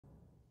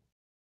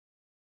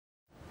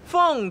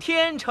奉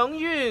天承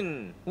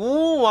运，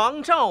吴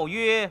王诏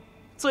曰：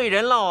罪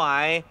人嫪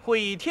毐，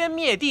毁天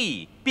灭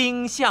地，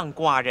兵向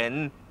寡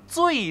人，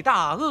罪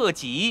大恶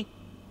极，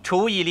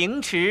处以凌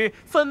迟，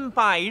分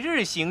100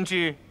日刑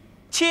之。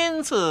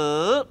钦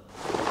此。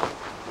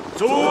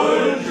遵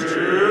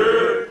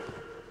旨。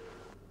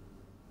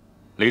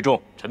李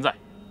仲，臣在。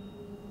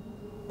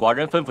寡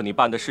人吩咐你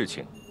办的事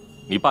情，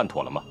你办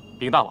妥了吗？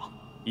禀大王，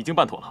已经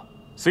办妥了，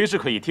随时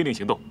可以听令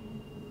行动。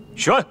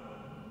选。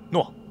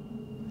诺。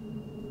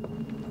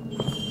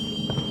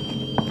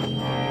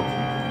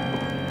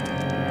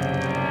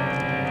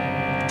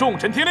众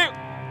臣听令，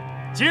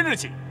今日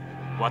起，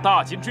我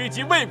大秦追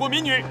击魏国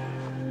民女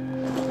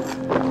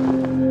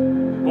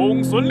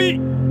公孙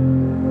丽。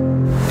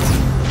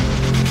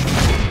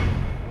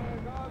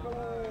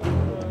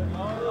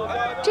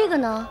这个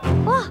呢？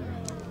哇，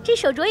这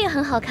手镯也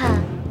很好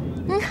看，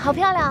好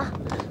漂亮。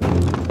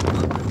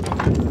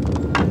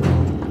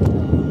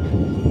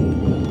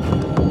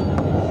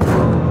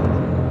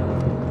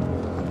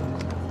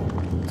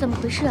怎么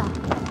回事啊？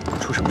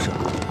出什么事了？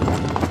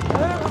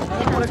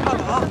过来看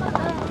看啊！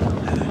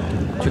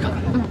去看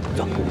看。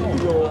走。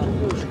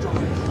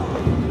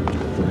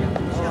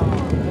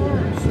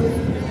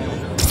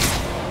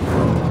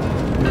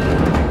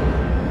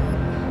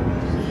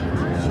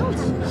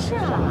是啊。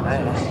来，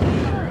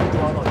抓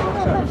到有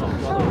事儿，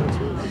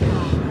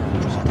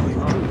抓到有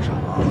重赏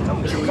啊！咱们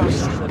就干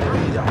说的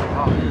一点啊。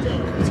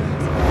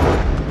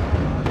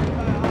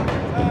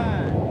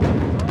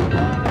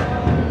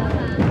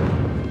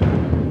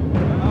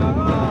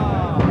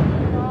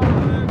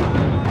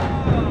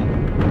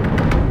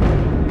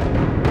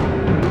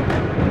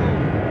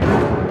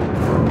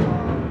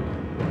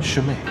师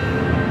妹，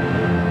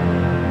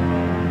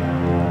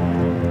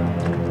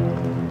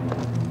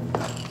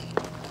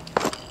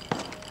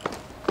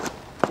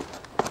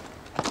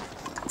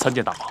参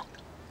见大王。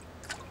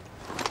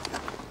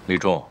李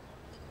仲，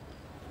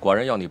寡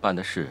人要你办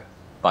的事，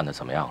办得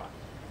怎么样了？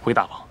回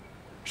大王，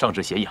上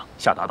至咸阳，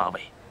下达大魏，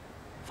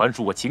凡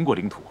属我秦国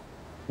领土，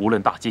无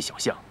论大街小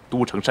巷、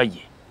都城山野，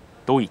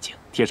都已经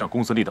贴上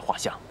公孙丽的画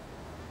像。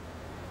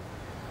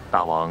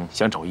大王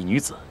想找一女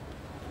子，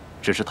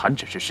只是弹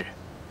指之事，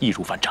易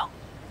如反掌。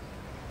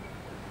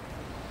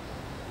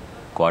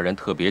寡人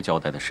特别交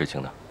代的事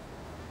情呢？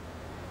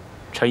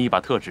臣已把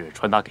特旨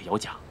传达给姚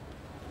家，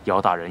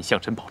姚大人向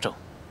臣保证，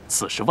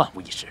此事万无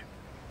一失。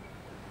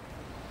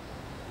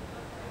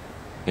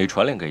你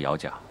传令给姚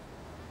家，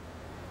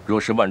若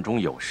是万中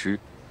有失，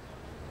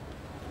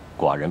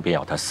寡人便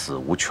要他死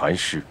无全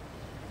尸。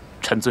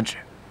臣遵旨。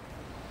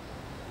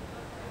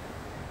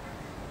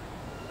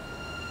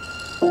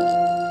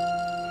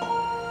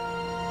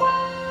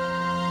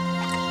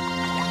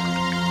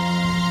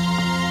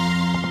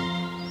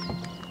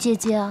姐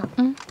姐，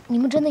你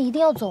们真的一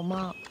定要走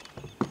吗？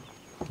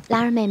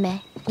兰儿妹妹，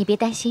你别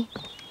担心，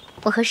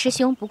我和师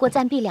兄不过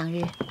暂避2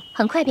日，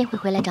很快便会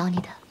回来找你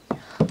的。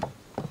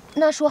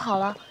那说好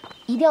了，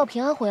一定要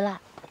平安回来。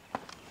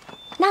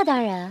那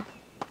当然，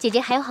姐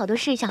姐还有好多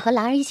事想和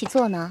兰儿一起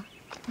做呢。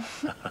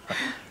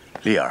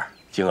丽儿、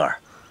晶儿，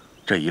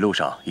这一路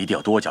上一定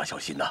要多加小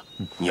心呐！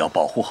你要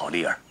保护好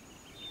丽儿。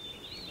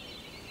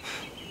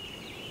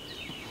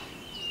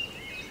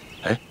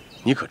哎，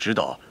你可知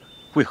道？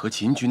为何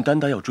秦军单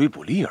单要追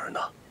捕丽儿呢？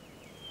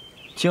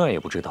晶儿也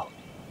不知道。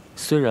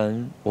虽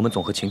然我们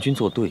总和秦军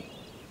作对，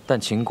但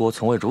秦国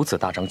从未如此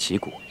大张旗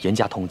鼓、严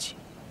加通缉。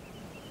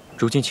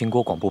如今秦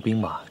国广布兵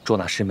马捉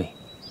拿师妹，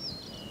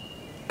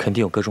肯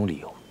定有各种理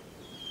由。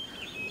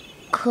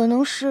可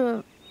能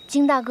是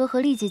金大哥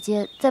和丽姐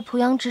姐在濮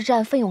阳之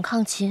战奋勇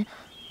抗秦，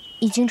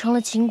已经成了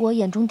秦国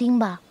眼中钉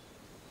吧。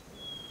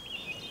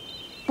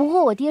不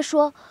过我爹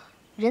说，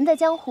人在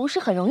江湖是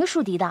很容易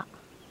树敌的。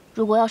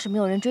如果要是没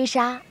有人追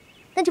杀，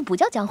那就不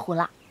叫江湖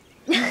了。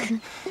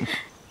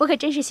我可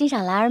真是欣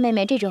赏兰儿妹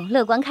妹这种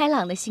乐观开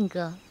朗的性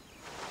格。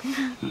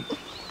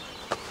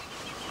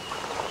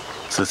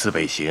此次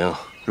北行，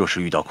若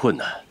是遇到困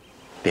难，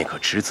便可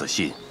持此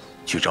信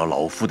去找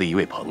老夫的一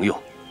位朋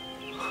友，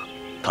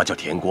他叫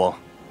田光，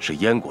是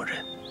燕国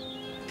人。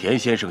田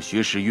先生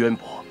学识渊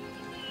博，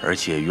而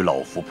且与老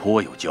夫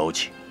颇有交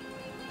情，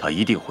他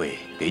一定会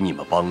给你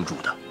们帮助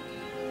的。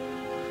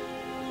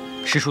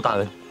师叔大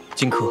恩，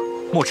荆轲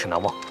没齿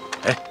难忘。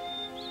哎，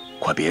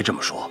快别这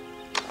么说，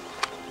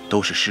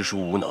都是师叔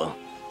无能，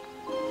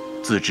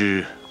自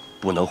知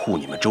不能护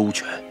你们周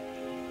全，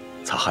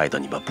才害得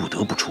你们不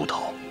得不出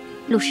逃。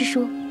鲁师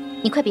叔，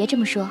你快别这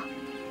么说。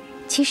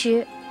其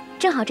实，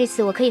正好这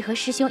次我可以和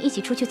师兄一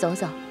起出去走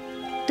走，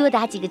多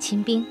打几个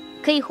秦兵，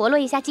可以活络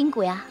一下筋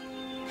骨呀。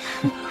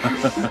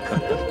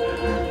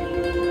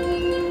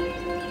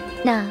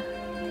那，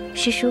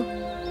师叔，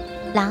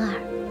兰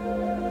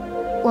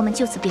儿，我们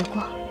就此别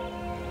过。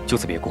就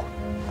此别过。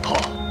好。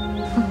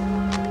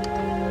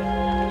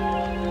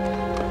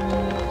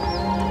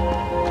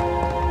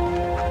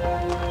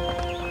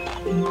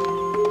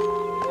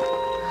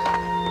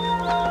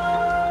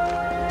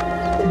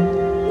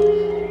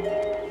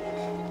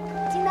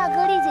金大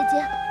哥、丽姐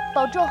姐，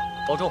保重。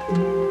保重。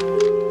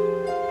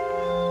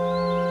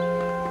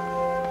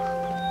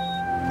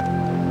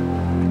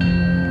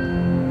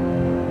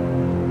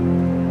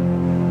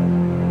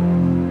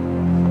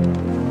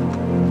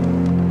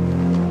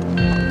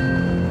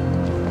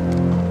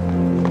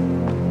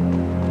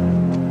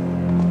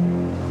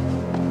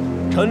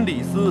臣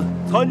李斯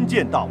参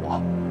见大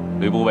王。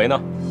吕不韦呢？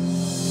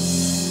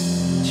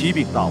启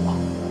禀大王，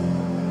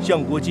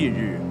相国近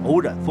日偶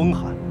染风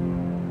寒，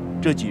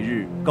这几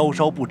日高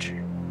烧不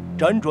止，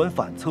辗转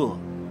反侧，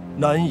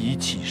难以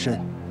起身。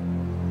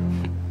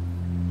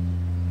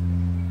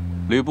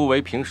吕不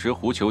韦平时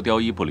狐裘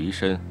雕衣不离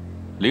身，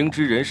灵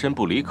芝人参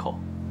不离口，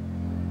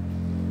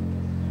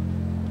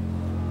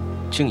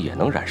竟也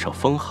能染上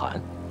风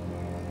寒，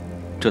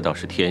这倒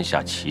是天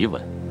下奇闻。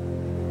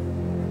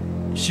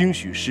兴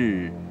许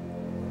是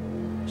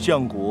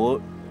相国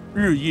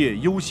日夜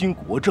忧心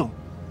国政，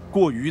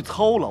过于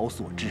操劳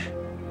所致。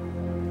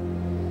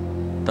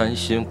担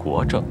心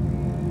国政，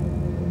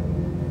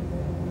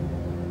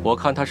我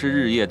看他是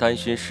日夜担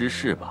心失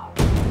事吧。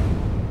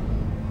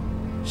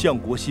相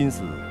国心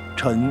思，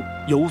臣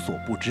有所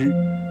不知，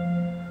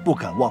不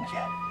敢妄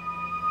言。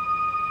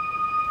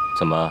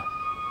怎么，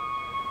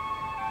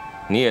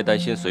你也担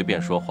心随便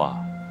说话，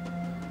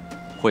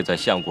会在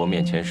相国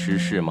面前失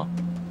事吗？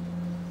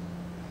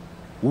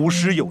吾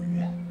师有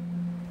云：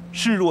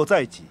事若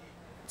在己，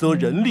则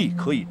人力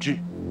可以治；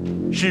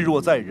事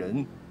若在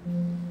人，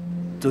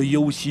则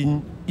忧心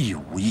亦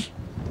无益。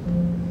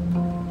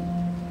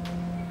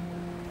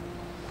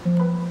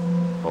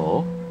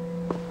哦，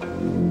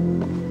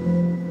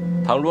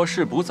倘若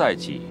事不在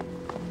己，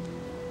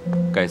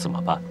该怎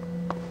么办？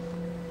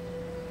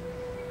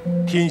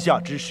天下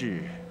之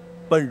事，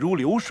本如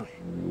流水，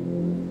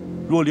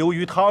若流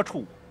于他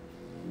处，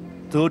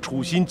则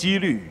处心积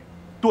虑，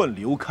断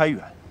流开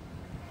源，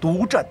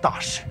独占大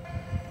事。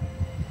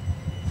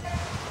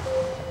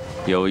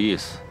有意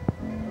思。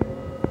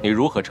你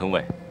如何称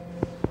谓？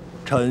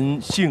臣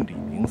姓李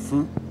名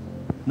思，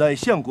乃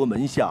相国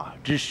门下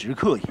之食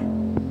客也。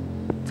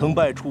曾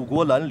拜楚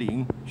国兰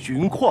陵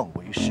荀况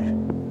为师。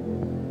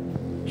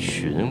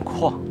荀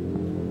况？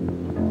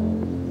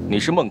你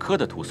是孟轲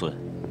的徒孙？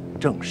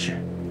正是。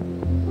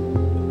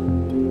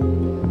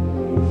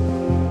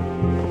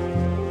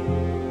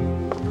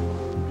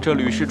这《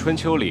吕氏春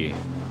秋》里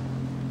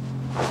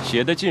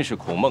写的尽是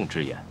孔孟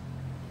之言，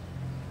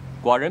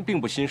寡人并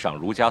不欣赏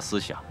儒家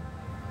思想。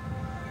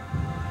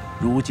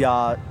儒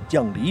家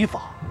讲礼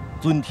法，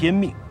尊天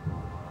命，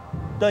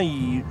但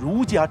以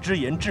儒家之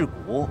言治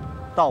国，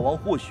大王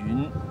或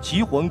循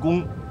齐桓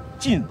公、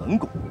晋文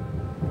公。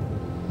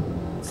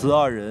此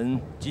二人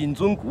谨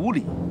遵古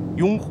礼，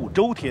拥护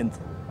周天子，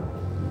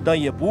但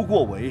也不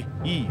过为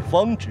一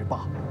方之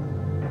霸。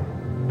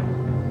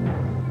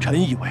臣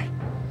以为，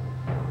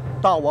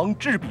大王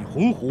志比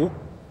鸿鹄，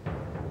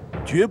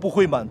绝不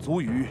会满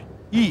足于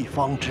一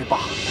方之霸。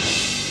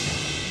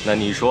那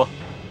你说，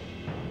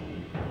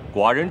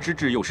寡人之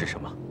志又是什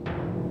么？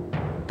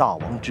大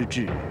王之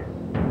志，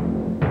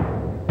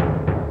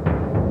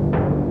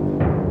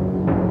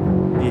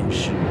便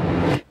是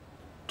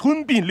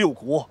吞并六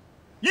国，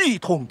一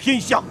统天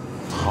下。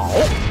好，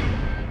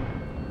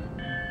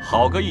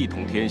好个一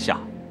统天下！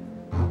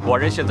寡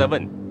人现在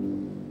问你，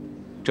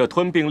这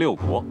吞并六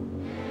国，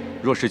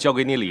若是交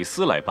给你李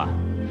斯来办，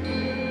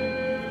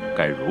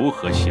该如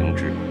何行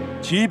之？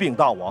启禀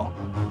大王，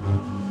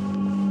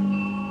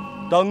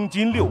当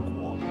今六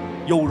国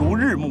有如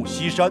日暮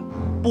西山，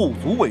不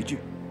足为惧。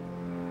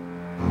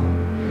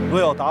若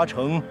要达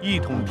成一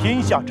统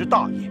天下之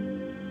大业，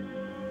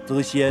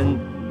则先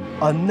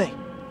安内。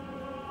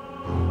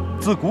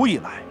自古以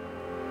来，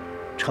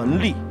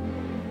臣立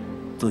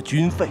则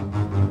君废，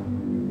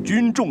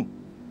君重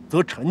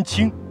则臣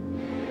轻。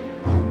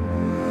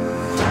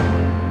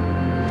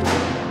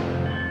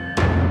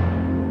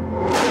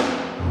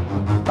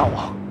大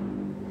王，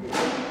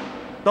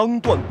当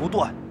断不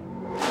断，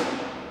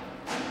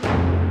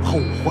后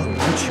患无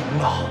穷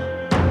啊！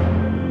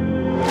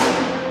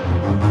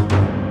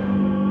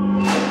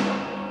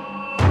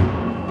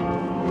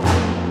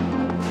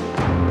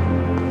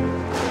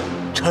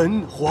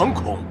臣惶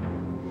恐。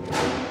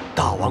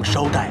大王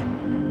稍待，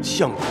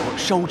相国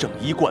稍整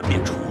衣冠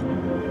便出。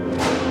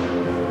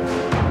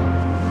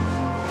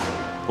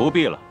不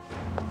必了，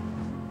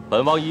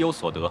本王已有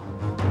所得，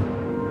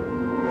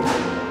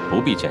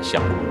不必见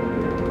相国。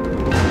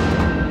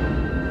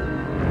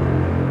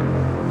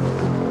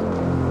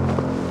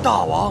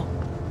大王，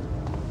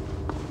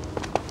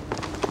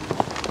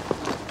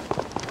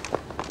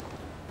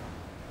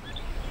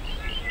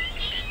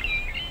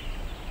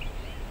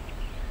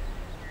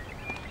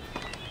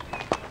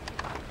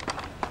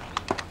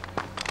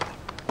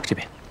这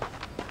边。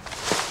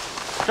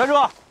站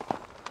住！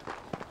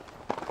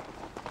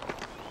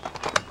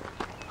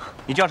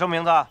你叫什么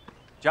名字？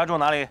家住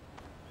哪里？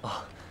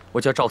啊，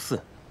我叫赵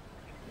四，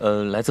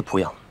来自濮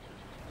阳。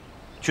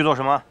去做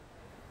什么？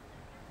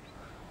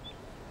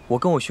我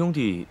跟我兄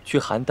弟去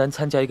邯郸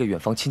参加一个远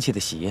房亲戚的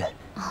喜宴。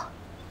哦，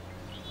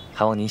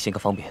还望您行个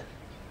方便。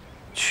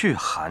去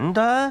邯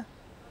郸？啊，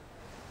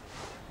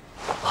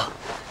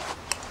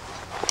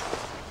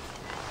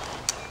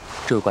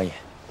这位官爷，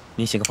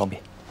您行个方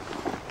便。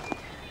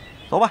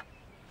走吧。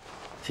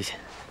谢谢。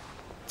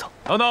走。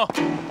等等，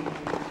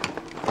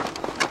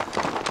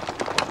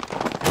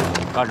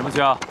干什么去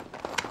啊？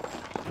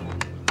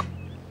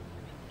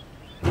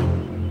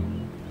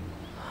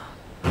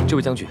这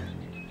位将军，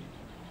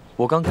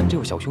我刚跟这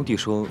位小兄弟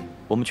说，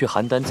我们去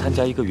邯郸参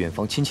加一个远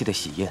房亲戚的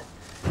喜宴，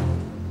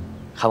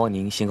还望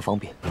您行个方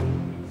便。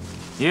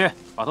你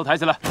把头抬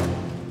起来。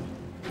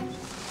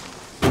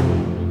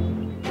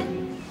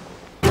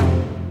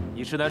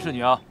你是男是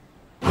女啊？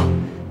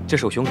这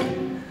是我兄弟。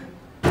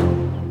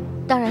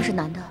当然是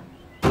男的。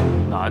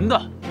男的。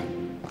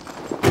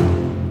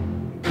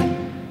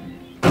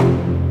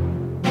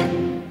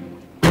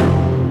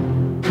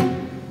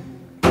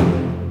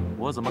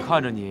我怎么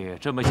看着你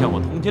这么像我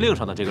通缉令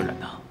上的这个人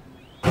呢？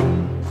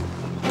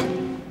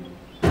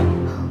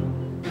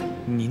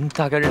您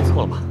大概认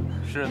错了吧？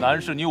是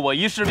男是女，我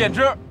一试便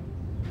知。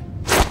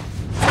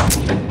师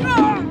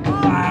妹，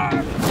快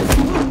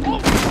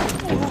走！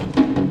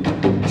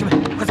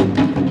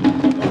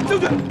将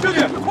军，将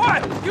军，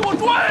快给我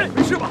追！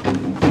没事吧？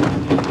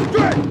追！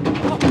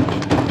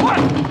快！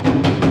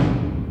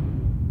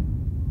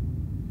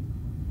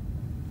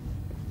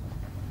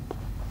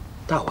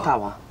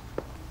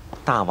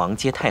大王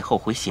接太后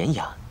回咸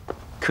阳，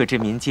可知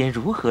民间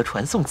如何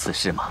传颂此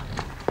事吗？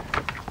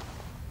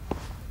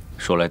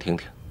说来听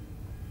听。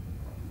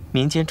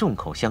民间众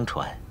口相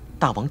传，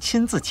大王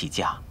亲自起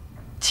驾，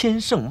千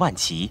乘万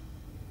骑，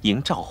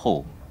迎赵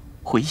后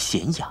回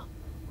咸阳，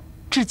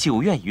至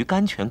九院于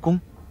甘泉宫，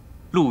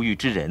路遇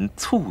之人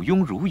簇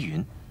拥如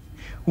云，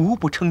无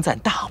不称赞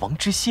大王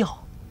之孝。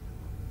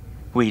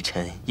微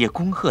臣也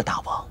恭贺大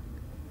王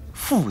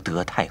复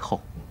得太后。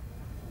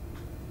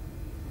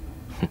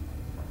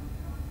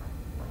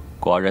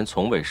寡人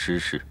从未失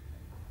事，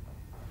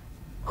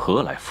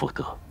何来复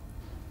得？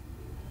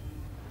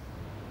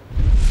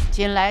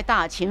近来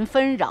大秦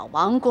纷扰，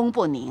王宫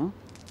不宁。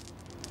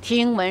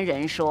听闻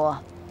人说，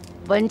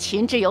闻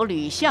秦之有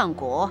吕相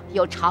国，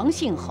有长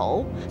信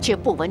侯，却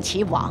不闻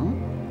其亡。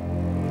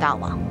大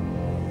王，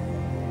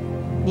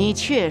你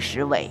确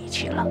实委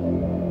屈了。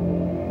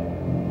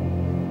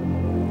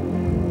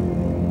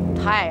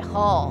太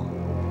后，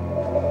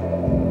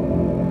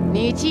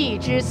你既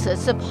知此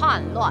次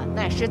叛乱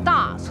乃是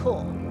大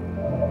错，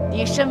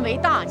你身为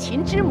大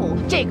秦之母，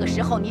这个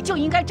时候你就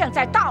应该站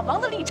在大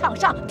王的立场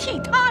上，替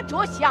他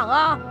着想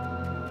啊！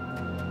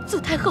祖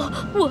太后，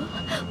我……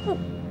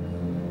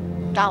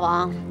大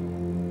王，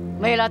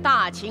为了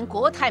大秦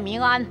国泰民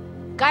安，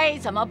该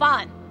怎么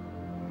办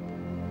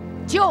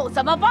就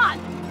怎么办。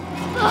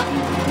啊！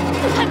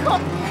祖太后，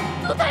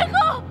祖太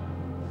后！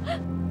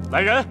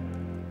来人，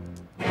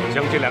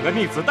将这两个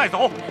逆子带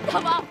走。大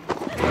王，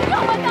不要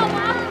啊！大王，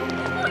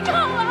不要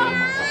啊！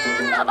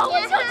大王，我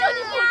求求你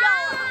不要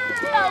啊！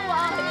大王，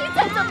你才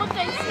这么狠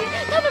心，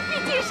他们毕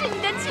竟是你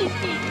的亲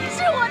弟弟，是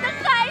我的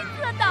孩子，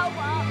大王。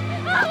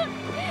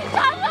长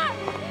儿，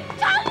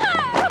长儿，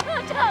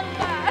长儿，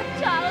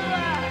长儿！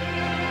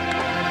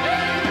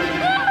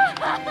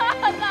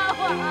大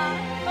王，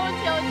我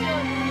求求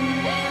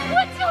你，我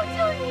求求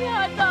你啊！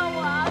大王，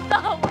大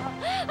王，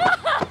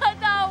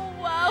大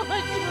王，我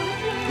求求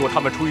你！若他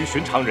们出于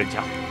寻常人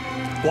家，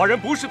寡人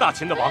不是大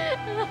秦的王，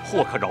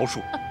或可饶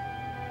恕。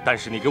但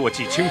是你给我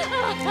记清楚，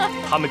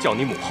他们叫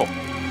你母后，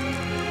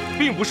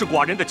并不是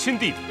寡人的亲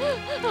弟弟，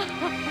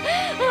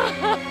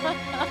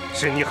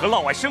是你和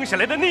嫪毐生下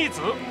来的逆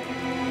子。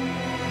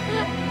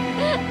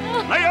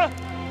来人，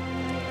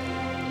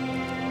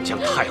将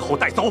太后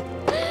带走。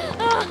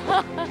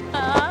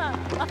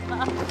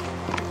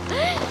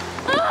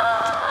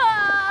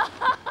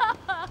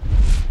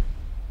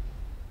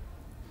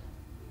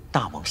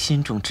大王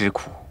心中之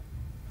苦，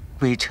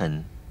微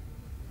臣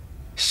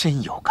深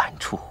有感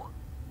触。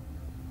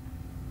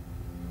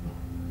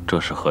这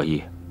是何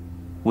意？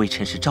微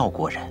臣是赵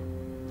国人，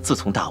自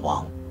从大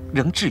王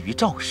仍置于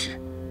赵时，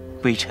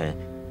微臣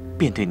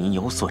便对您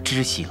有所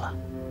知悉了。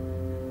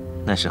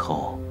那时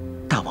候，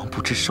大王不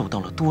知受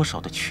到了多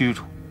少的屈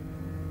辱，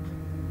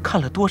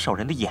看了多少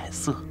人的眼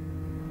色。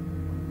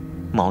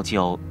毛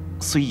娇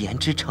虽言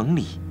之成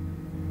理，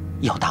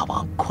要大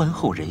王宽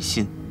厚人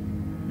心，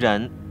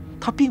然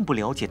他并不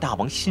了解大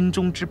王心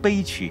中之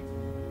悲屈。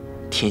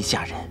天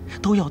下人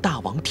都要大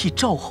王替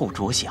赵后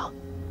着想，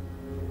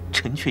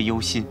臣却忧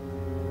心，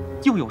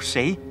又有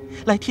谁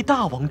来替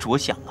大王着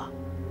想啊？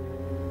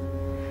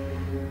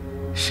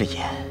是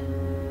言，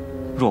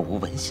若无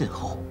闻信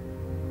后，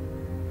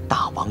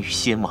大王与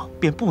先王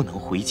便不能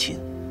回秦，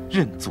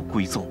认祖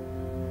归宗。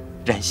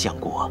然相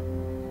国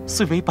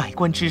虽为百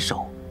官之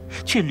首，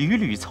却屡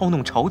屡操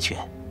弄朝权。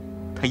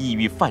他意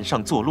欲犯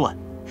上作乱，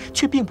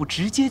却并不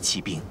直接起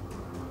兵。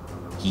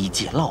一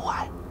借嫪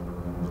毐，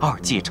二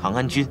借长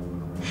安君，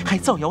还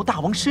造谣大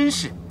王身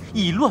世，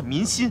以乱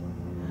民心。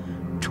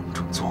种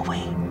种作为，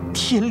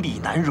天理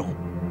难容。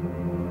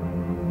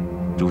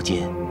如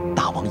今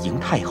大王迎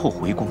太后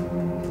回宫，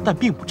但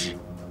并不知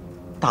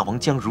大王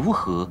将如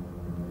何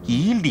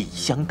以礼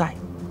相待。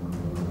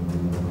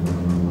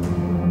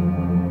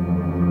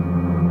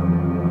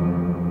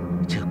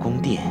这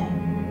宫殿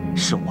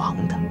是王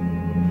的，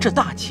这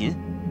大秦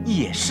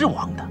也是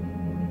王的。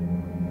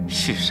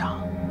世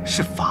上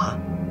是法，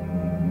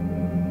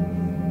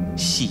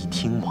细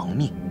听王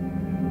命。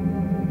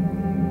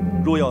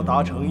若要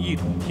达成一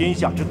统天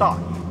下之大业，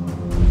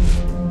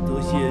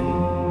则先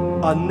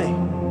安内，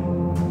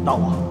大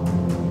王，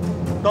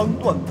当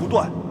断不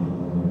断，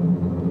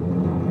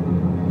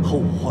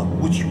后患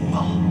无穷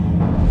啊！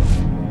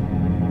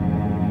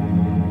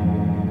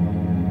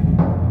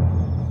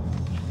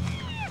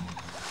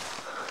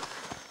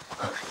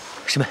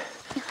师妹，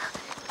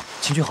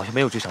秦军好像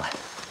没有追上来，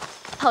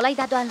跑了一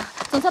大段了，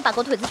总算把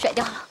狗腿子甩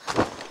掉了。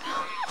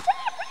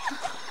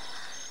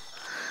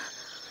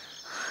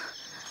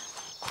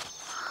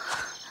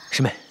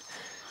师妹，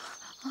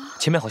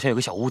前面好像有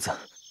个小屋子，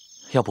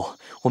要不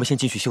我们先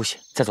进去休息，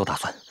再做打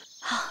算。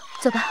好，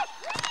走吧。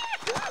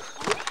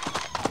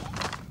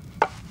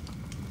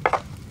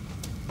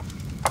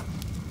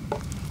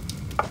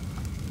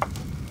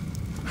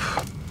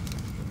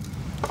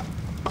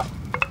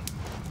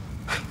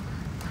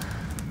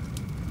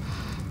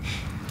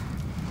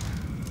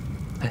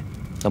哎，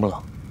冷不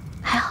冷？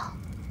还好。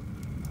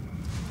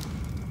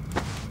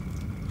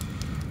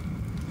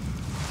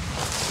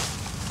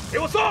给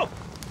我搜！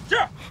是。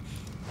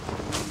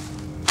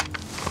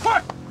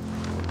快！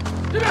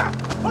这边，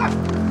快！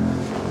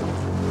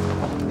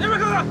那边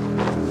看看。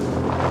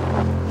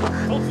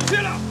找子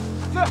线了。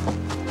是。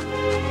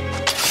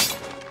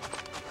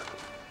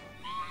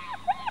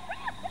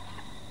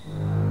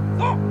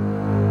走。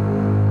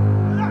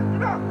来，这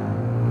边。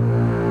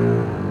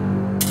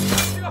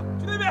这个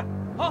去那边。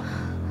好。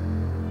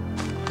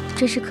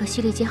真是可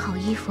惜了一件好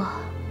衣服啊！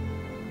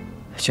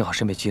幸好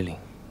师妹机灵，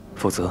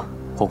否则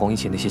火光引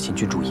起那些秦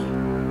军注意，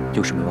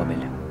又是没完没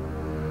了。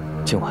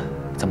今晚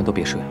咱们都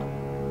别睡了。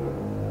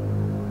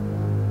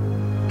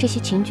这些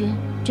秦军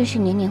真是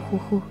黏黏糊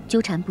糊，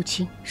纠缠不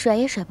清，甩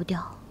也甩不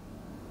掉。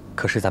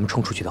可是咱们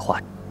冲出去的话，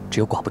只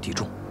有寡不敌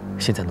众，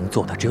现在能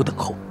做的只有等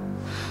候。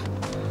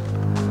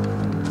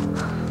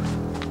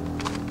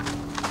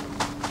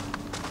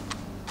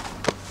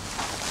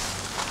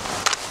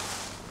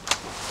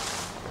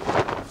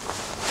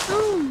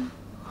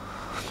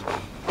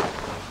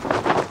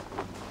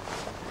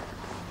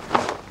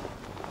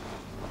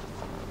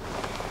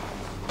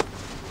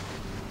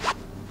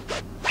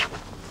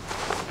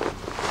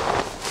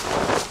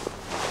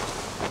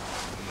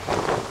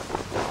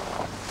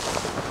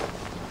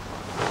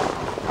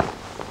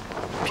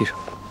披上。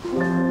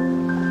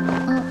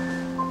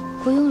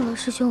不用了，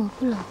师兄，我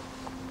不冷。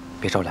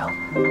别着凉。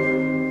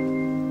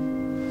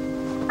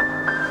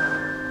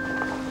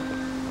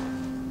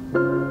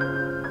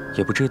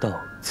也不知道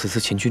此次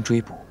秦军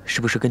追捕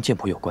是不是跟剑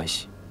谱有关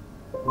系。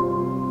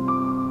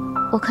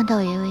我看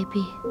倒也未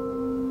必。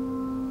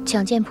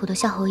抢剑谱的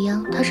夏侯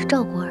鞅，他是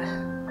赵国人，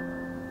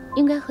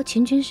应该和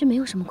秦军是没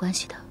有什么关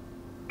系的。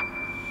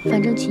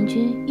反正秦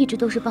军一直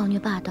都是暴虐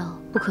霸道，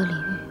不可理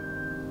喻。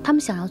他们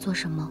想要做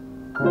什么，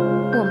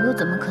我们又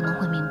怎么可能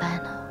会明白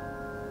呢？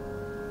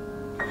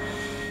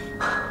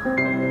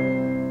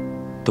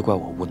都怪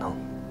我无能，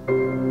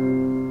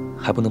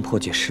还不能破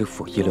解师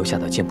父遗留下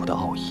的剑谱的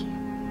奥义。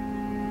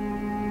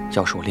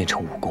要是我练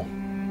成武功，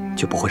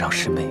就不会让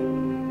师妹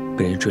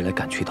被人追来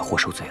赶去的活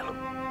受罪了。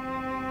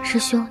师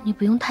兄，你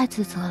不用太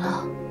自责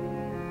了。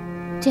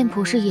剑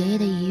谱是爷爷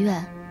的遗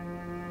愿，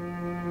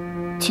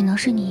岂能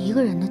是你一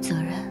个人的责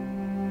任？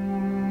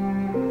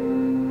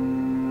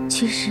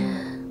其实，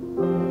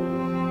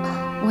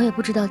我也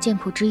不知道剑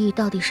谱之意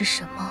到底是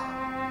什么。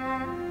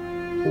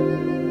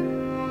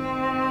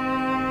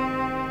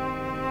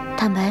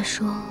坦白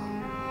说，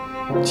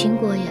秦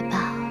国也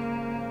罢，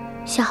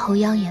夏侯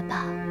鞅也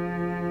罢，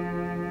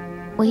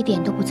我一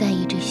点都不在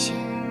意这些。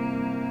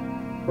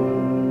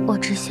我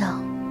只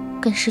想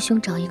跟师兄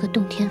找一个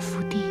洞天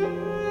福地，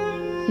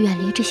远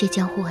离这些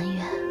江湖恩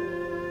怨，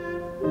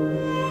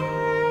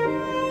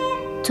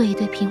做一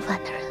对平凡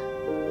的人。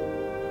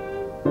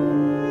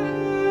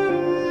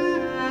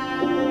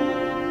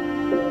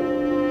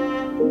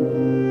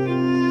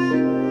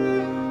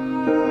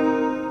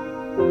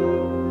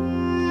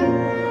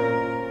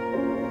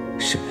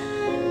师妹，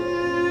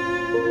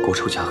国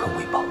仇家恨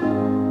未报，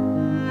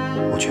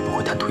我绝不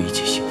会贪图一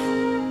己幸福。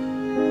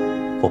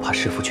我怕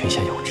师父泉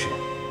下有知，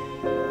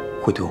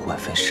会对我万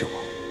分失望。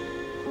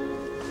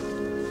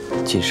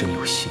今生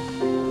有幸，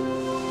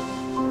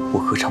我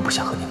何尝不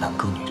想和你男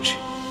耕女织，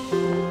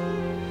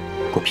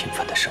过平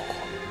凡的生活？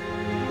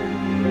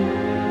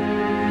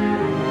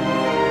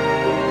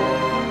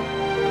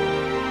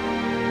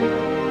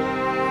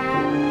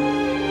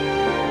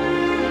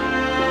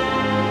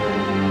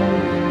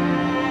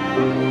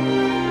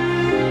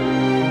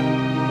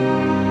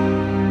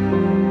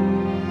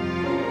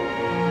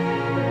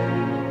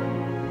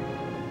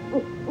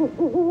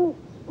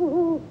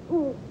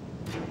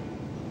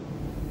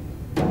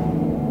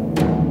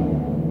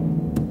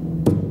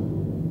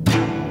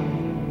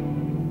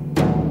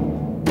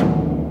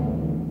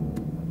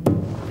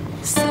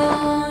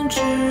桑枝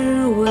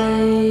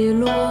未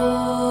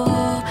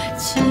落，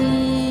其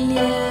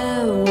叶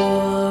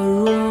我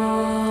若。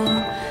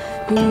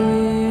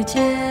欲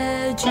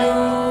借酒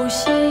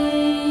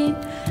行，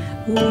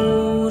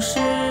无事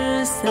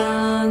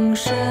丧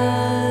身。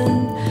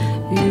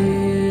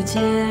欲借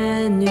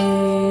女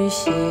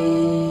行，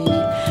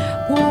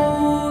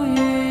无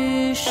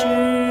欲饰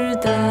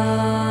胆。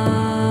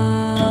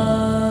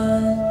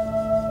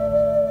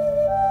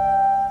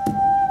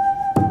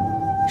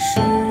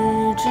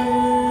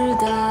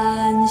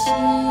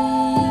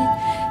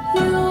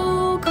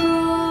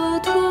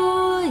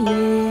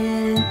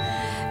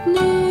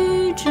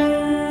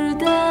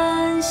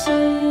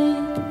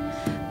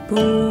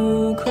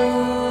不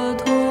可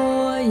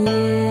拖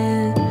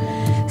延。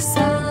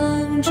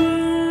桑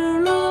枝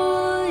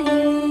落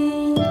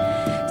影，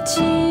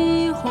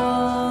岐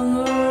黄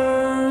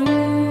而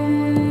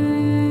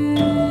语。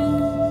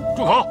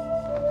住口！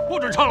不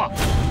准唱了！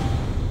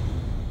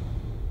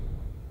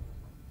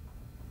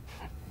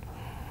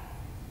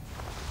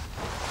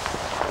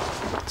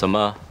怎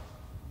么？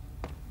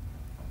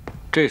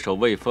这首《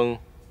卫风》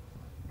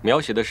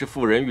描写的是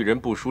妇人遇人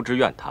不淑之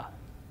怨叹，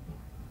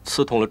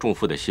刺痛了众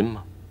妇的心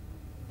吗？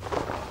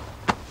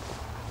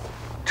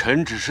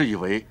臣只是以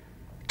为，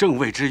正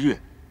位之乐，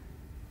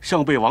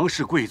向被王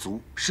室贵族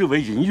视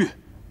为淫乐，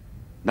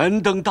难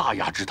登大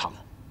雅之堂。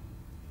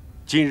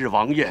今日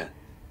王宴，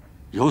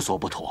有所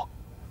不妥。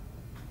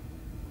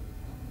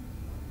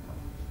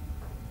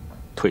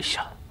退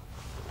下。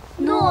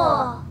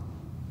诺。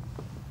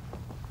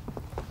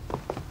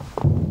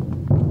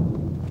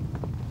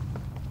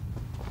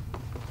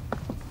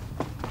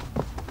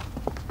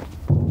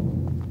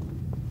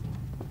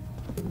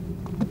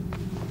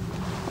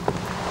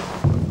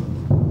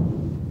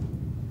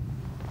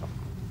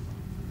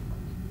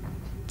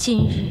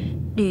今日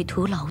旅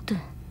途劳顿，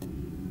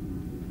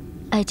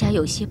哀家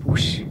有些不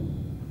适，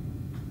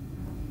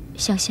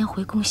想先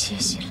回宫歇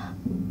息了。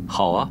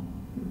好啊，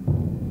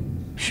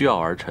需要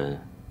儿臣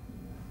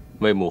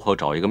为母后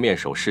找一个面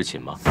首侍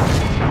寝吗？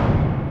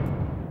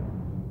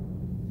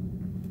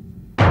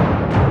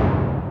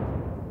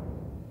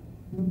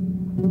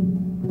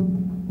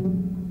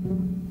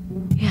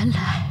原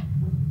来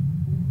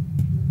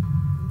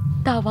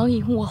大王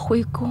引我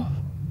回宫，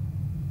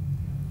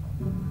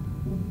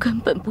根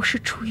本不是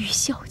出于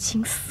孝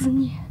情思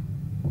念，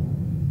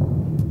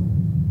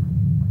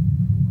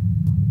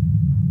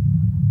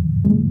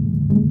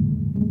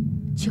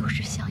就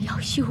是想要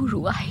羞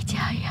辱哀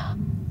家呀！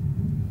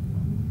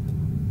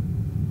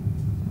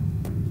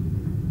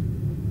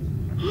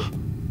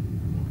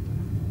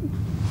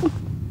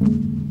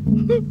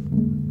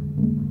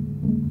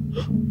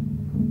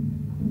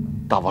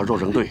大王若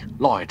仍对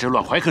嫪毐之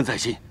乱怀恨在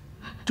心，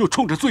就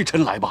冲着罪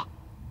臣来吧。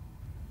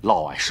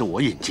嫪毐是我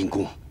引进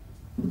宫，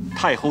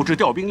太后之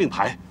调兵令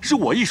牌是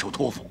我一手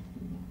托付，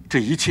这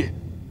一切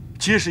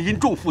皆是因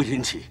众妇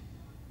引起。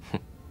哼，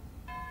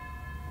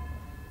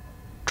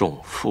众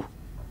妇。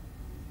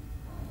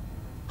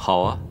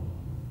好啊，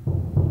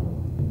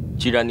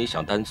既然你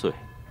想担罪，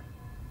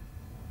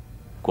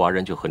寡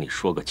人就和你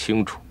说个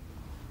清楚。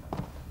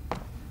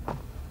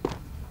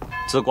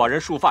自寡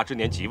人束发之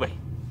年即位，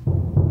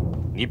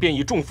你便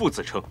以众妇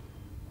自称，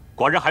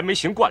寡人还没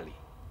行冠礼，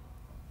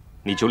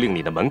你就令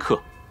你的门客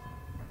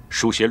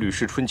书写《吕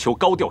氏春秋》，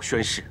高调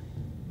宣誓。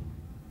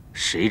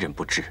谁人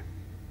不知，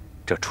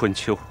这《春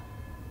秋》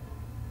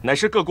乃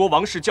是各国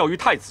王室教育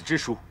太子之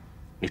书。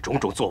你种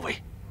种作为，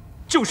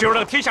就是要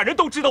让天下人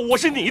都知道我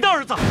是你的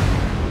儿子。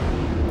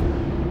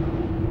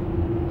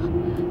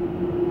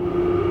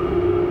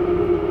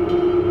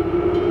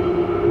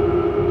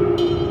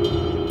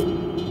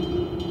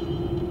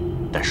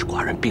但是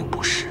寡人并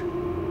不是，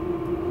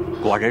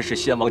寡人是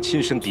先王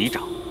亲生嫡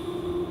长，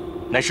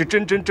乃是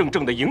真真正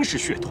正的嬴氏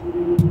血统。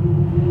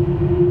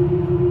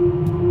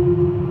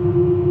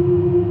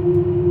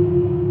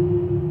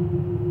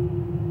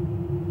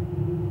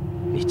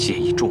你借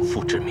以众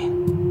妇之名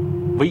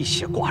威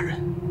胁寡人，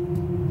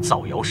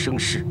造谣生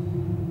事，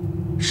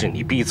是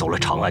你逼走了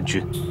长安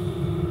君。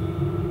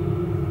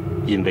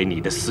因为你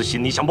的私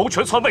心，你想谋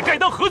权篡位，该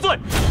当何罪？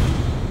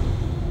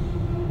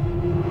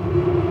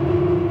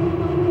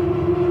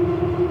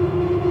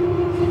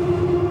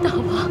大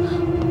王，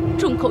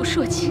众口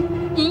铄金，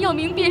您要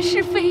明辨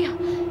是非呀！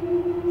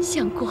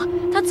相国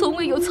他从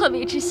未有篡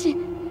位之心，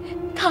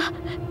他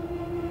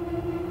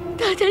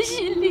的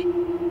心里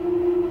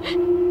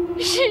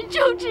始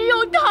终只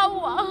有大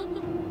王。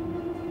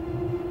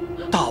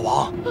大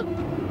王，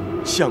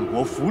相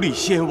国扶立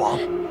先王，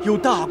有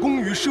大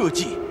功于社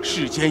稷，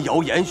世间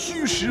谣言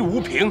虚实无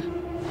凭，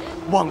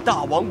望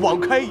大王网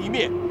开一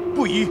面，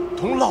不宜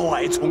同嫪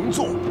毐从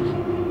坐。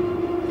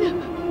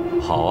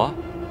好啊，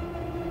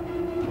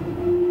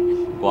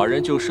寡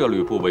人就设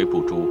吕不韦不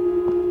诛，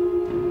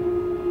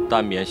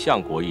但免相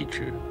国一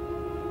职，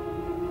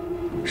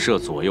设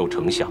左右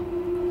丞相。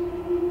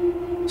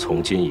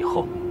从今以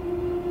后，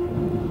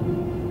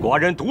寡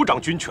人独掌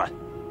军权，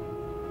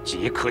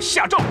即可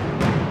下诏。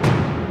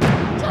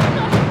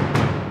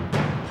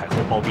太后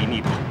包庇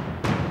逆党，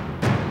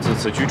自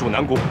此居住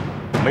南宫，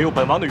没有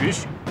本王的允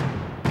许，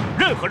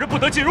任何人不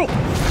得进入。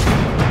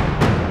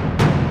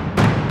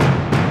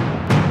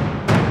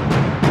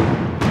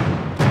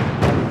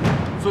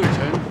罪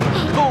臣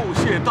叩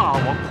谢大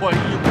王宽衣。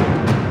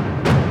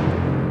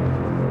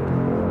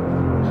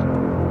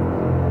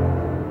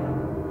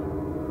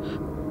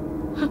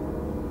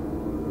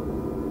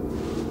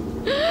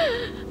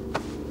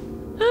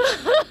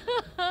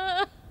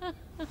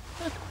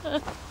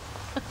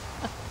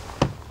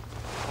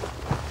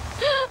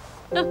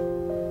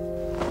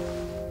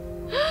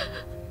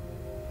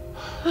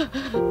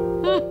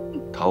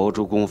陶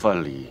朱公范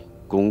蠡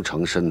功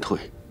成身退，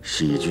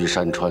喜居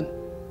山川。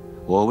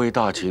我为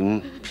大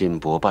秦拼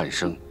搏半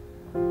生，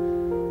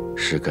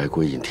是该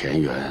归隐田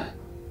园，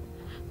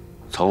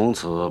从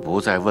此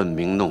不再问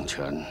名弄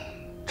权，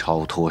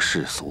超脱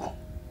世俗，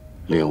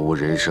领悟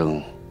人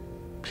生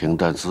平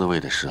淡滋味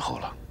的时候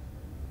了。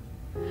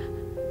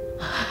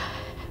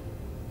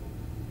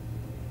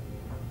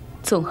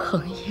纵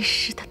横一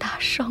世的大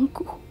商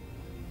贾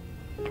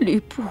吕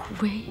不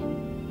韦，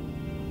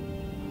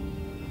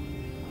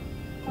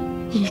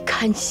你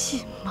甘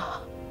心吗？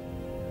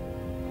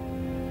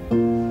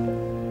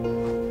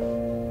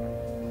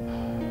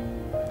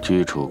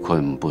居处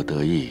困不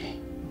得已，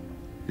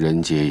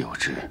人皆有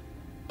之。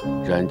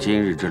然今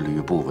日之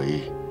吕不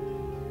韦，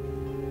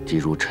即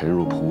如沉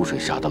入蒲水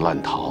下的烂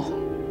桃，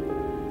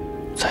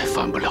再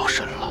翻不了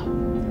身了。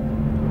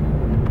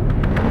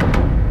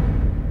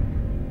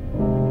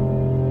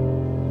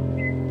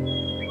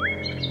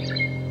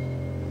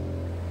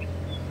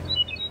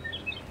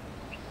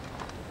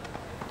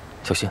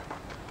小心！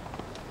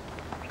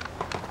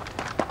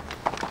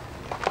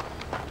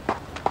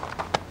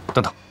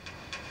等等，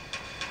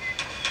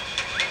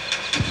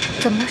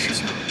怎么了，师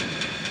兄？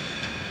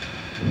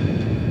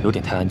有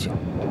点太安静，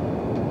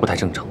不太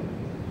正常。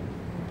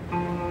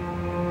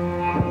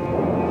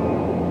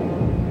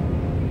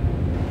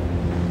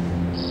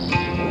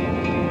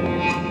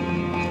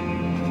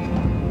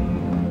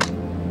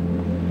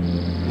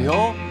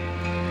哟，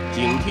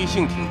警惕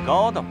性挺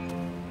高的嘛，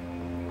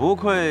不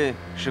愧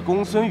是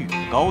公孙羽的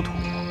高徒。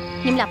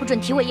你们俩不准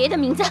提我爷爷的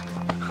名字！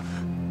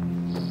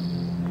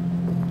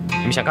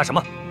你们想干什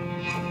么？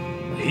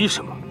没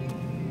什么，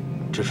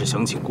只是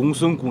想请公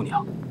孙姑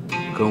娘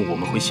跟我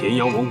们回咸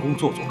阳王宫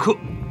做客，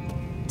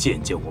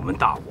见见我们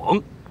大王。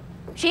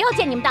谁要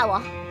见你们大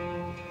王？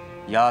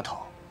丫头，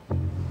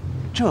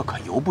这可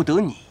由不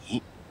得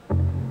你。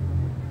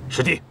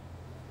师弟，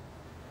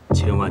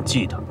千万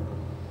记得，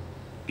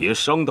别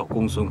伤到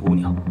公孙姑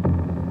娘。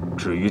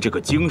至于这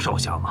个荆少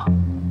侠嘛，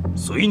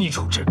随你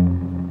处置。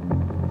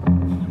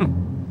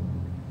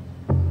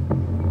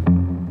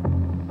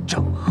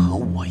正合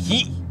我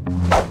意。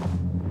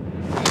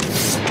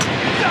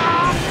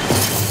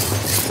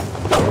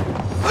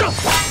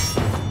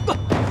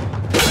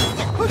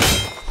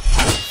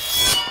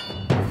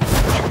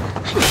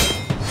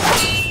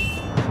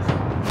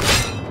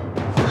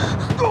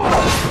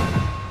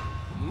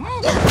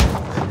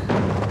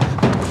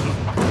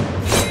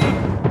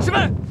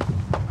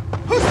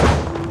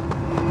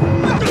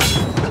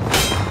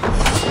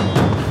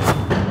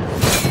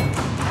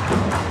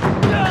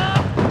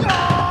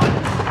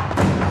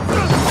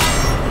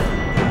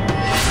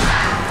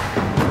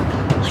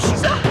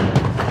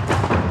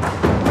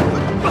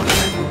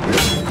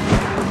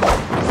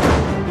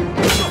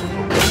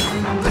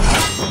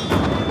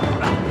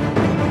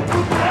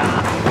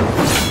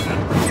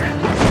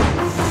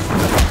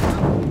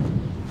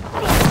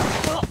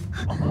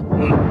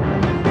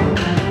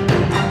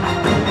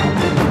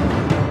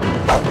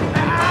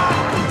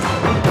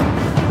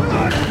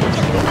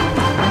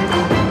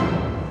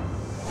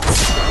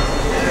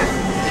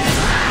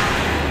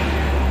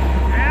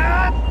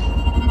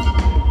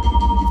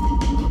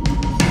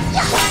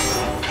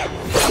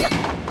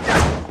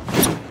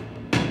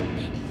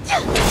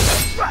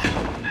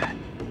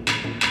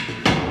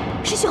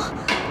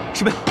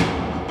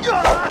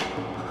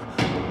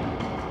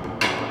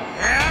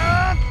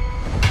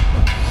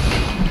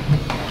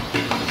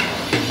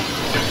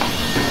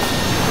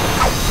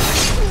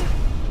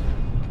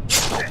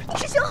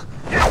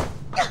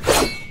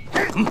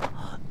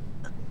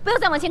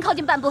往前靠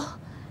近半步，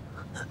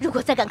如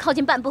果再敢靠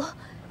近半步，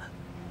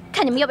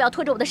看你们要不要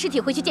拖着我的尸体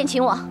回去见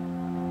秦王。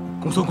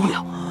公孙姑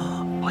娘，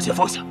把剑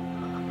放下。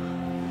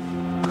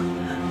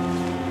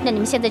那你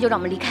们现在就让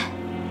我们离开，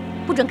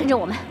不准跟着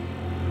我们，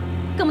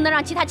更不能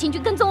让其他秦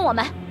军跟踪我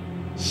们。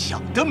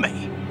想得美！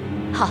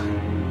好，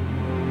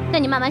那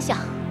你慢慢想。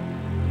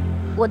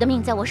我的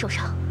命在我手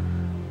上，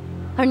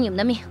而你们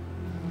的命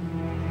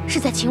是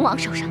在秦王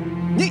手上。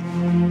你。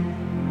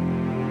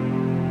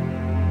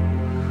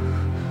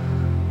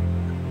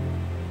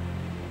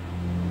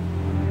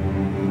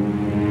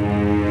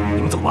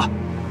走吧，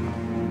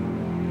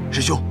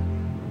师兄。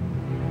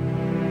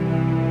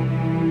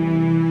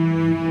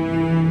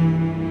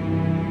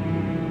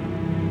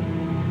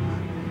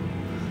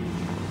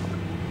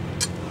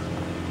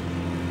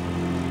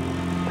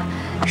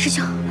师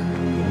兄，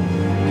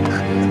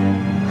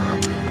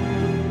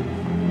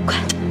快！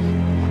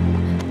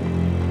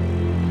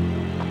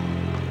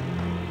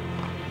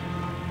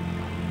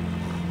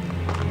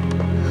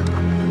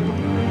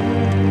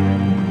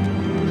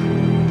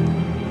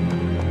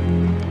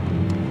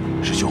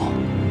师兄，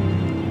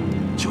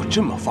就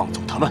这么放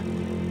走他们？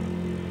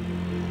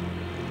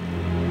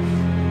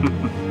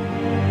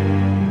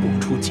不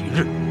出几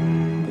日，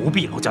不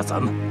必劳驾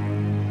咱们，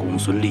公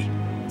孙俪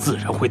自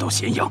然会到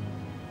咸阳。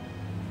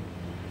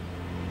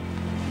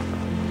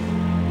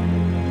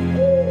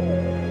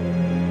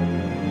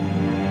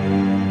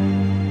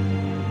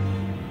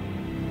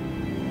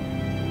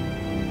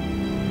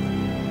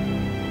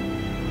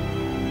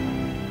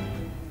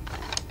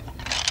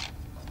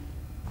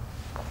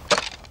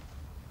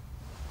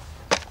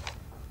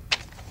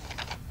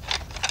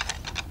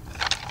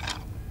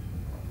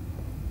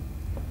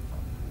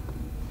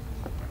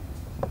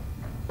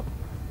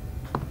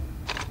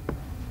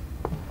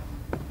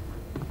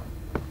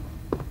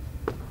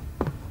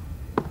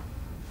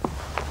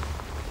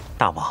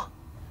大王，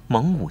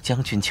蒙武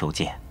将军求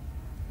见。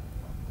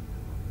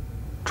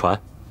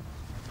传。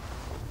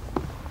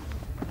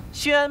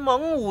宣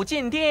蒙武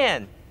进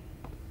殿。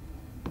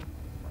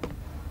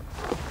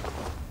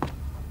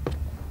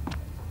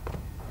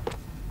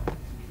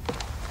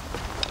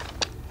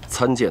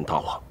参见大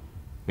王。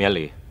免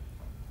礼。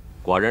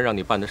寡人让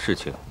你办的事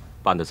情，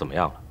办得怎么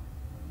样了？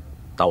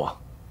大王，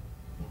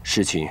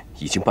事情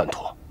已经办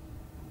妥。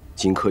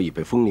荆轲已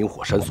被风林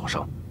火山所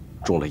伤，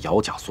中了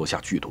瑶甲所下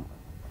剧毒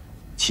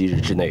，7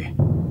日之内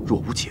若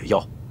无解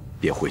药，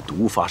便会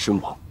毒发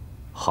身亡。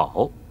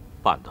好，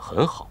办得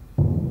很好。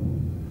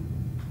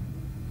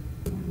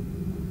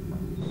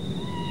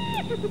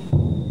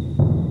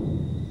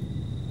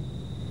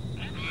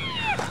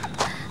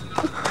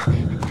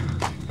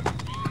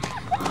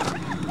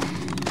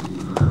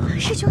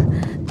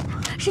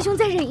师兄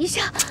再忍一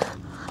下。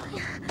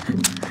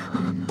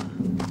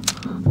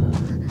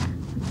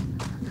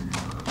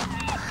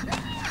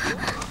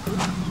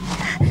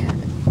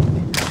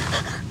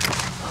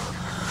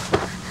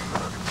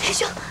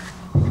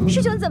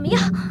师兄怎么样？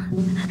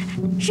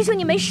师兄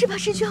你没事吧？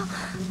师兄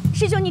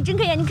你睁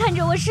开眼睛看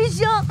着我，师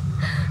兄。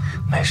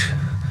没事，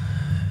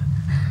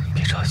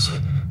别着急，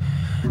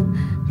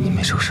你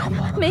没受伤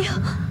吧？没有，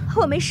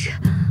我没事。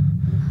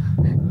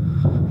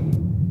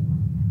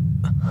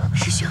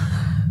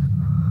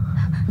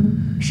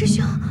师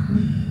兄，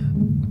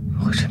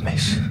我真没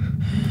事，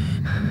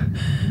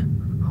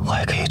我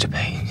还可以一直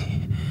陪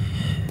你。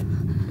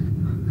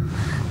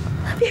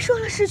别说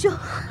了，师兄，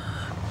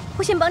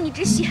我先帮你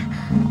止血。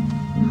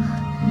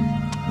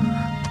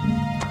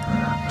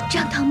这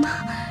样疼吗？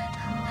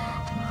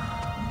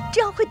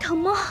这样会疼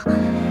吗？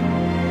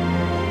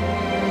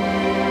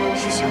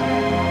师兄，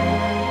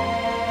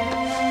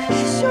你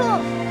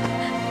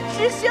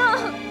别吓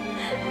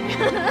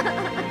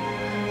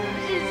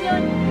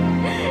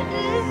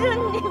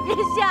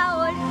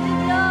我，师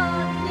兄，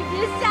你别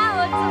吓我，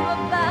怎么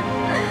办？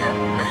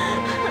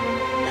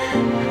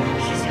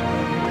师兄，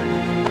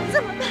怎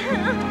么办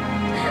啊？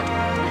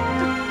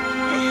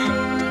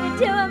你千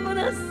万不能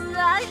死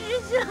啊，师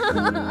兄！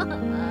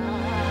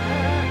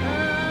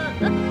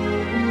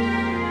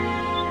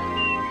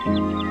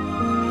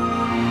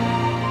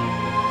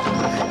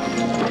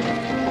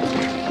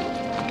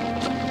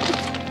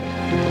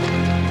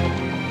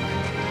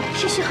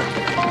师兄，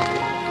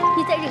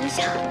你再忍一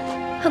下，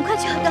很快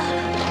就要到了。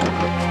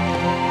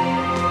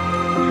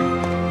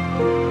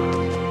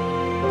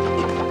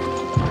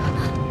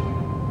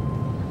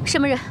什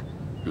么人？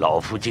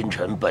老夫今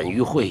晨本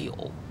欲会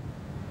友，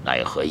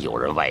奈何有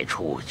人外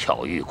出，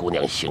巧遇姑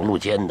娘行路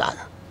艰难，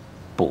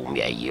不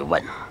免一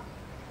问。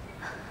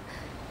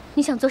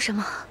你想做什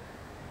么？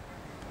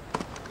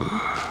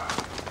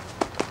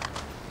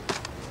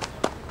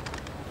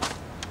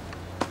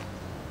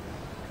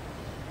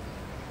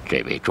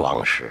这位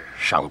壮士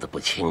伤得不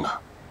轻啊！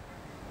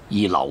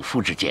依老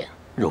夫之见，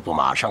若不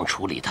马上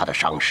处理他的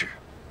伤势，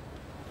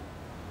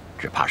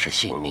只怕是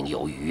性命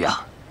有余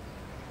啊！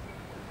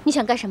你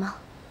想干什么？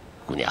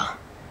姑娘，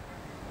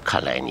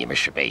看来你们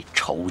是被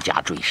仇家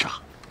追杀，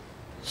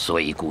所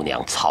以姑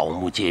娘草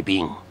木皆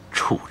兵，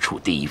处处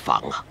提防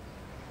啊！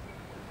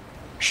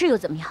是又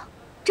怎么样？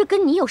这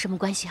跟你有什么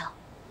关系啊？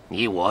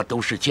你我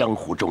都是江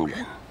湖中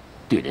人，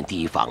对人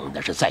提防那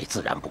是再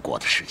自然不过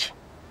的事情。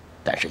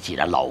但是既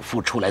然老夫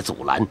出来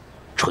阻拦，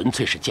纯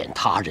粹是见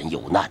他人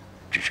有难，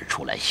只是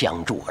出来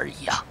相助而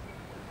已啊！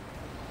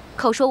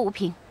口说无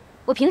凭，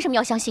我凭什么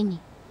要相信你？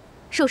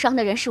受伤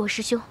的人是我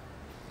师兄，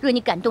若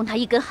你敢动他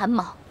一根汗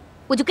毛，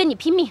我就跟你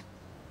拼命。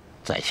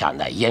在下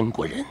乃燕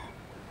国人，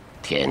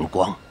田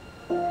光。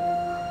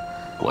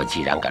我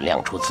既然敢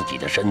亮出自己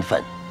的身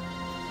份，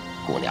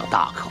姑娘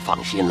大可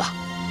放心了。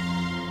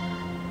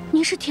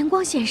您是田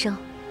光先生？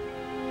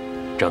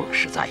正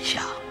是在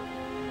下。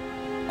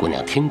姑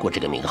娘听过这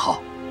个名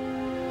号？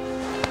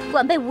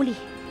晚辈无礼，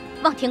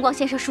望田光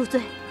先生恕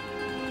罪。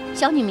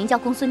小女名叫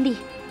公孙丽，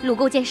鲁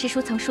构见师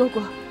叔曾说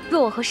过，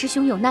若我和师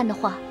兄有难的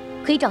话，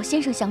可以找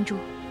先生相助。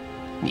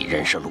你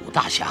认识鲁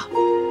大侠？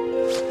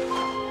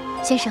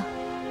先生，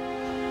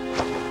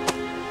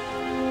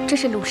这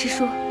是鲁师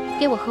叔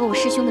给我和我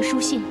师兄的书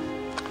信。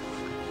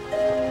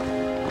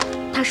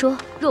他说，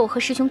若我和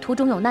师兄途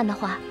中有难的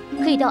话，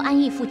可以到安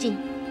邑附近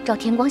找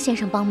田光先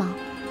生帮忙。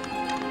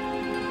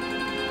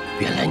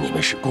原来你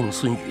们是公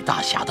孙羽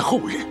大侠的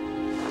后人。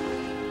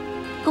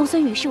公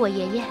孙羽是我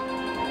爷爷，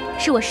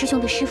是我师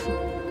兄的师傅。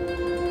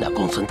那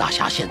公孙大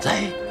侠现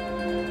在？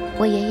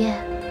我爷爷，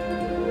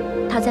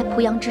他在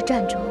濮阳之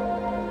战中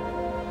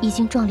已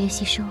经壮烈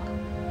牺牲了。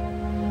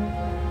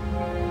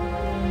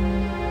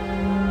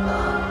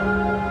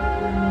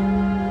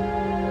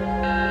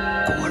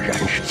果然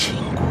是亲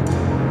骨。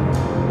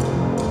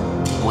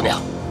姑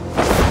娘，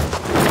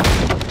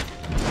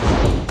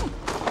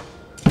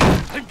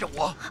跟着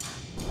我。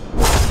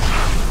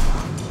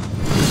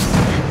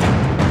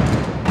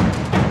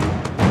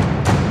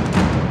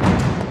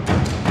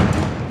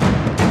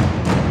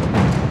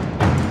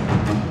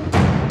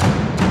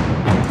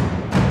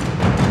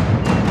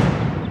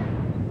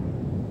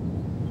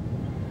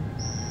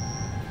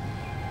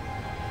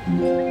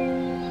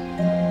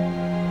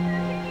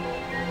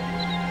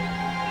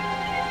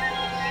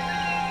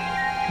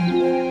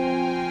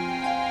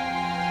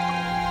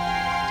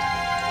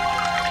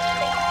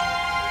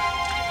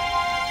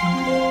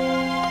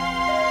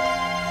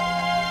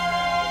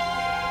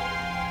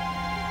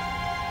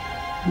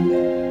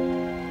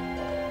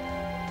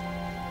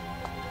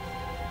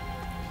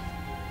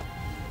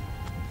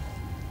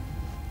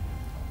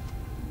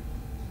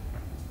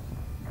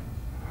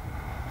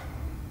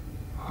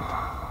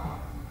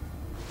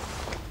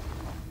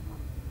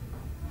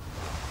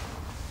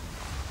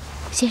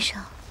先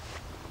生，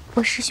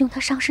我师兄他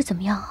伤势怎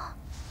么样啊？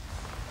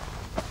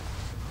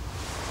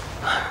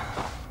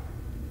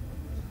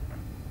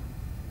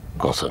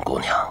公孙姑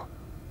娘，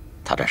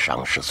他的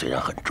伤势虽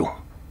然很重，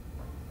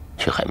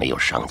却还没有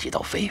伤及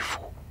到肺腑，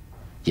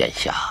眼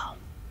下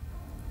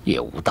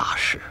也无大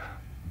事。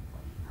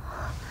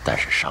但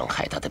是伤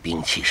害他的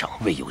兵器上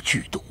未有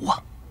剧毒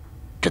啊，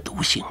这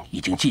毒性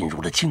已经进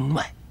入了经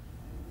脉，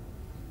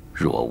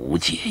若无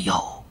解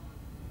药，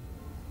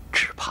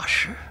只怕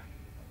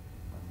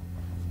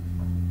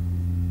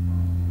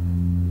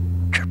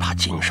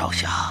金少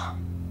侠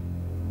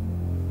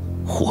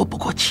活不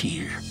过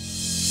7日。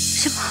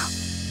什么？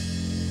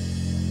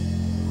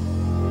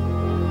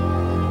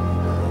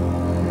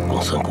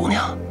公孙姑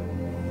娘，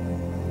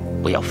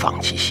不要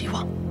放弃希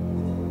望。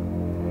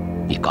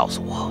你告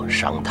诉我，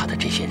伤他的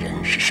这些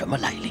人是什么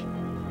来历？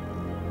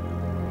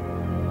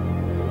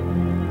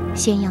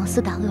咸阳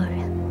4大恶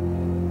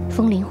人，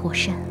风林火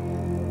山。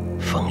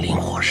风林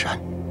火山，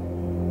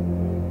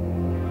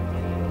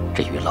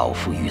这与老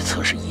夫预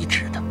测是一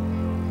致的。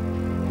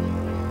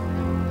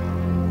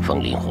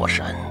风林火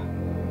山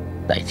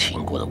乃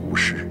秦国的巫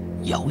师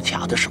姚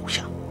贾的手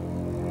下。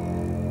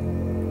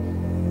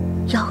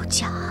姚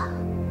贾，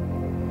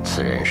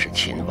此人是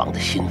秦王的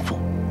心腹。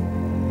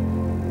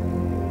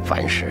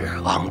凡是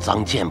肮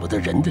脏见不得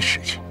人的事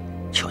情，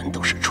全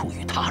都是出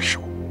于他手。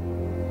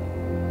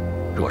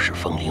若是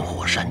风林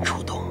火山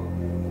出动，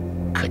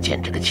可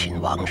见这个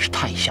秦王是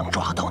太想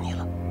抓到你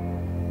了。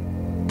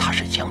他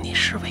是将你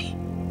视为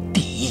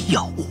第一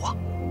要务啊。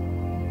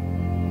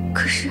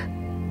可是，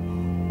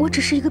我只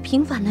是一个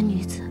平凡的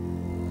女子，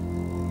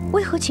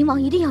为何秦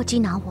王一定要缉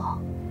拿我？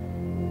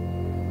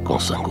公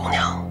孙姑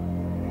娘，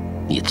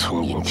你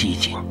聪颖机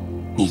警，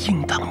你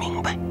应当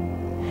明白，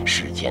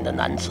世间的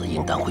男子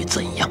应当会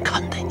怎样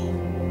看待你。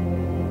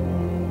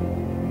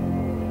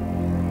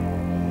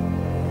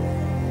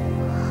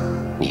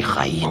你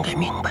还应该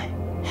明白，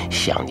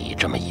像你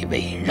这么一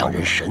位让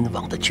人神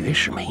往的绝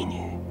世美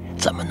女，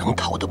怎么能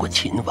逃得过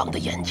秦王的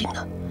眼睛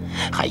呢？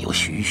还有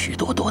许许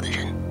多多的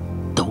人，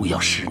都要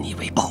视你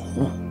为宝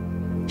物，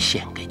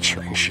献给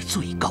权势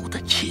最高的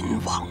秦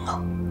王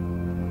啊！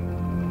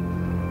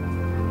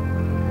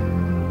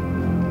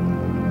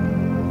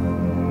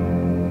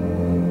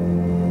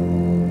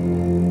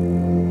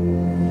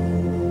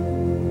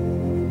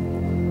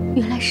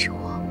原来是我，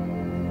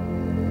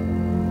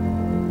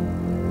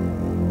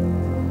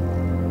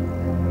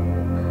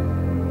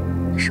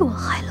是我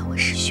害了我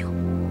师兄。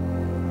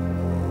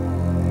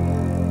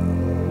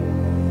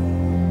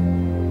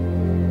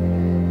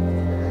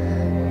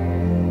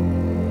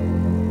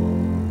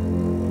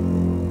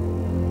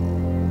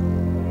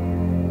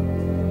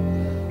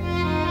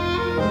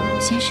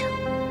先生，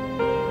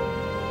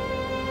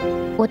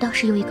我倒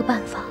是有一个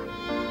办法，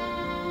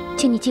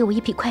请你借我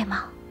1匹快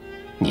马。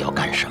你要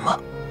干什么？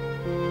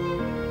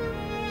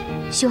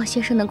希望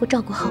先生能够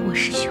照顾好我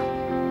师兄，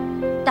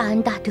大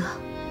恩大德，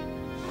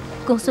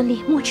公孙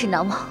丽没齿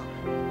难忘。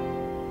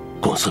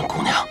公孙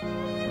姑娘，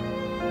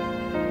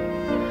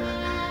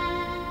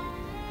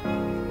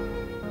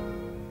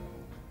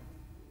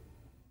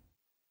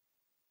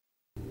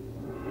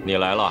你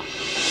来了。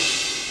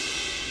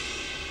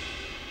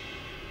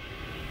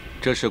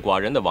这是寡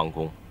人的王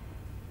宫，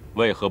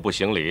为何不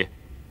行礼？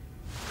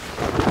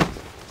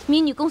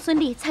民女公孙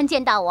丽参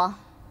见大王。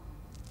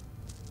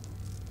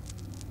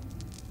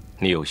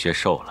你有些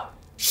瘦了。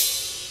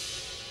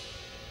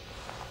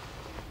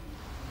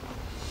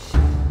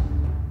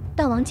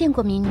大王见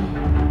过民女，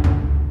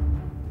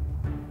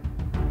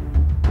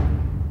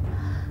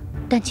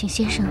但请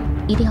先生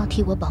一定要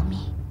替我保密，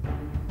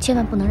千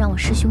万不能让我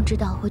师兄知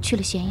道我去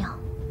了咸阳。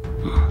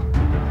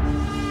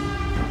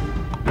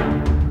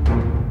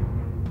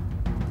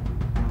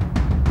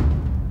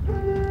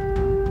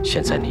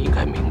现在你应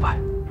该明白，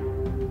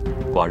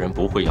寡人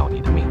不会要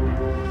你的命。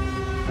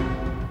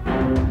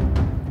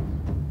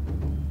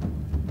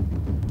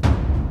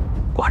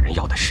寡人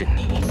要的是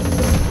你。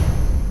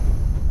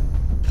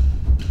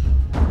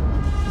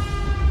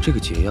这个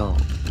解药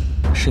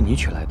是你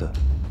取来的，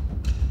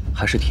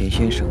还是田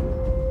先生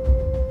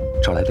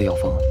找来的药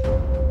方？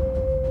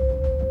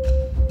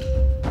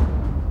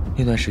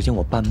那段时间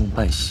我半梦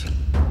半醒，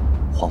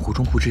恍惚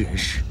中不知人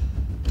事，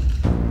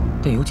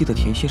但犹记得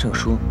田先生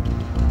说，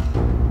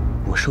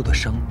我受的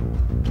伤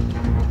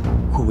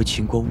或为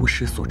秦国巫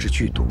师所致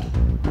剧毒。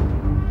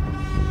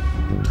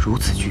如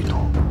此剧毒，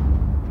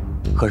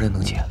何人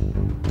能解？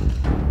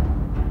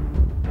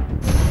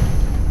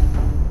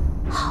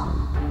好，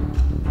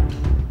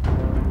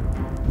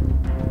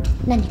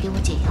那你给我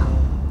解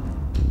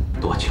药。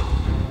多久？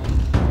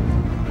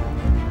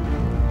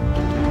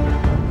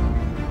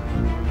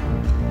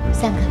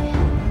 3个月。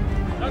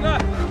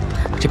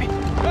这边。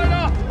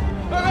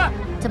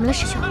怎么了，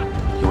师兄？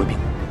有位兵，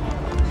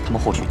他们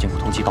或许见过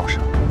通缉道士，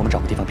我们找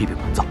个地方避避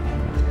光。走。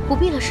不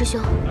必了，师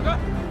兄。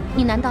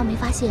你难道没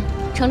发现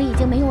城里已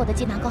经没有我的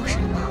缉拿告示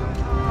了吗？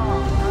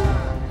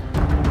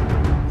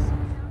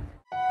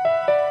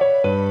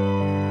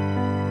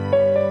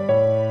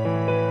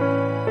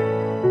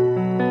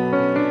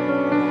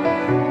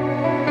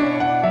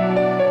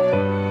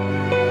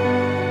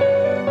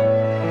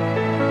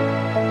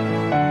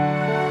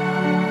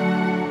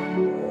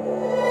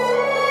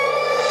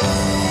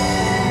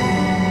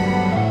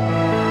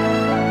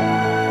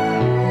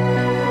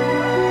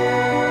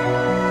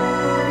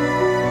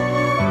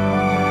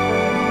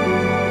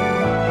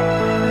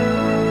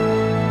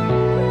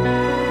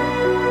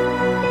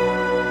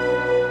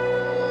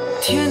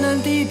 天南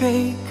地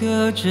北，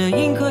隔着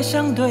银河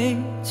相对，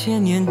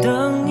千年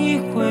等一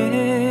回。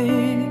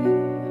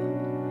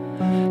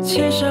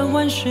千山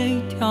万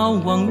水，眺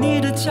望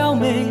你的娇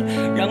美，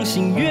让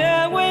心越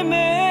为美。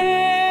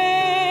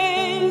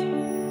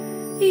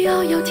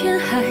遥遥天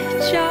海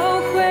交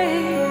汇，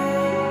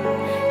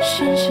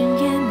深深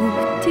夜幕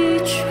低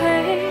垂，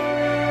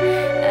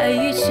爱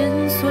已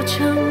深锁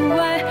城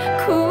外，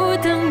苦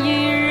等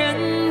一人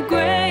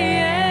归。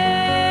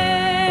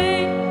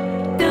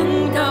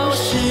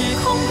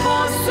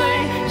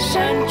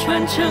 山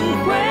川成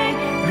灰，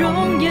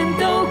容颜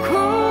都枯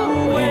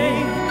萎，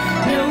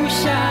留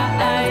下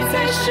爱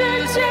在世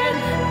间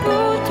不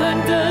断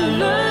的轮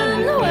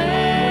回。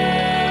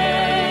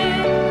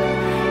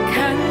看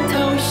透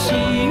喜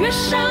悦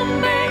伤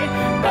悲，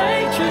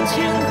百转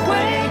千回，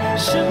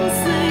生死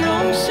永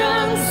相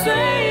随。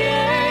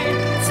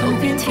走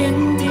遍天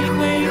地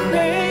恢恢，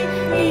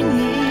与你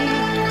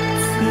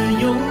自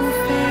由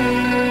飞。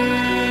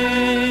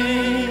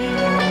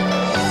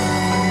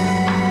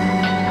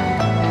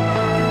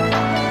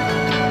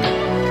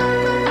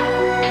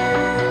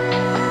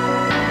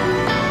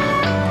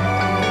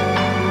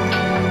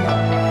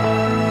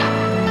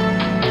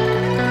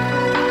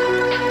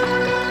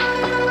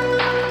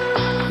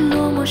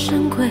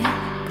 神归，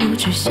不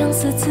知相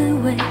思滋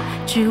味，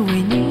只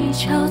为你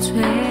憔悴。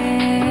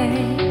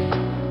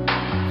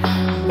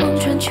望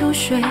穿秋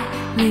水，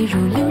泪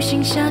如流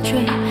星下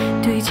坠，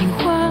对镜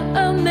花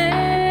蛾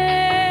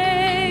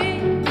眉。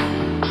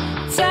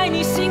在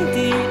你心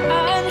底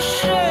安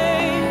睡，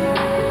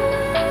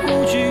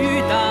无惧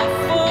雨打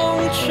风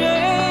吹，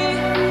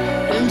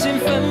人间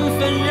纷